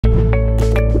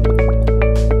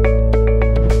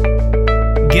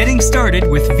Getting started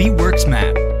with vWork's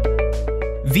map.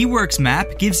 vWork's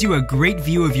map gives you a great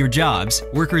view of your jobs,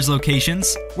 workers'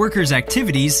 locations, workers'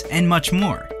 activities, and much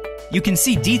more. You can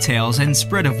see details and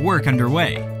spread of work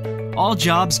underway. All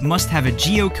jobs must have a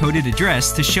geo-coded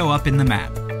address to show up in the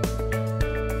map.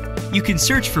 You can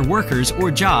search for workers or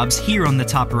jobs here on the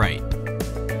top right.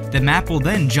 The map will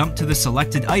then jump to the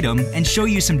selected item and show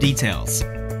you some details.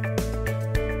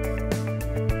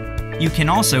 You can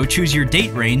also choose your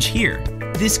date range here.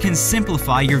 This can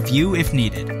simplify your view if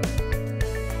needed.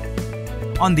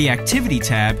 On the Activity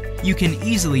tab, you can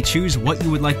easily choose what you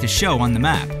would like to show on the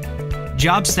map.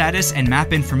 Job status and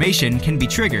map information can be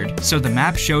triggered, so the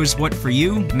map shows what for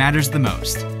you matters the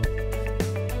most.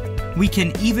 We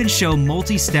can even show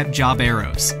multi-step job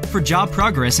arrows for job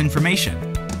progress information.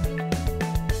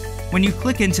 When you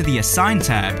click into the Assign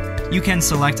tab, you can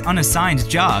select unassigned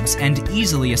jobs and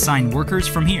easily assign workers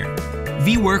from here.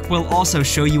 vWork will also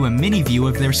show you a mini view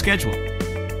of their schedule.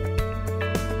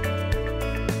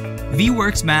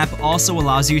 vWork's map also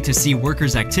allows you to see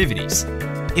workers' activities.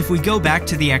 If we go back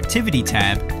to the Activity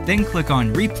tab, then click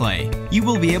on Replay, you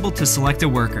will be able to select a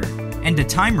worker and a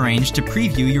time range to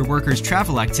preview your worker's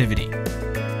travel activity.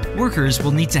 Workers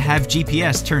will need to have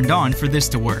GPS turned on for this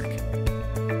to work.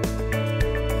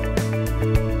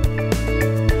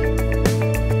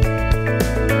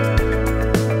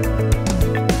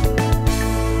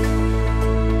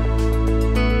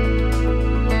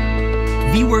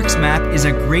 vWork's map is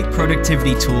a great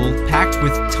productivity tool packed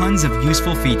with tons of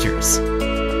useful features.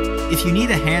 If you need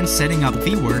a hand setting up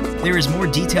vWork, there is more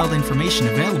detailed information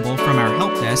available from our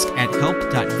help desk at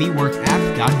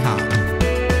help.vworkapp.com.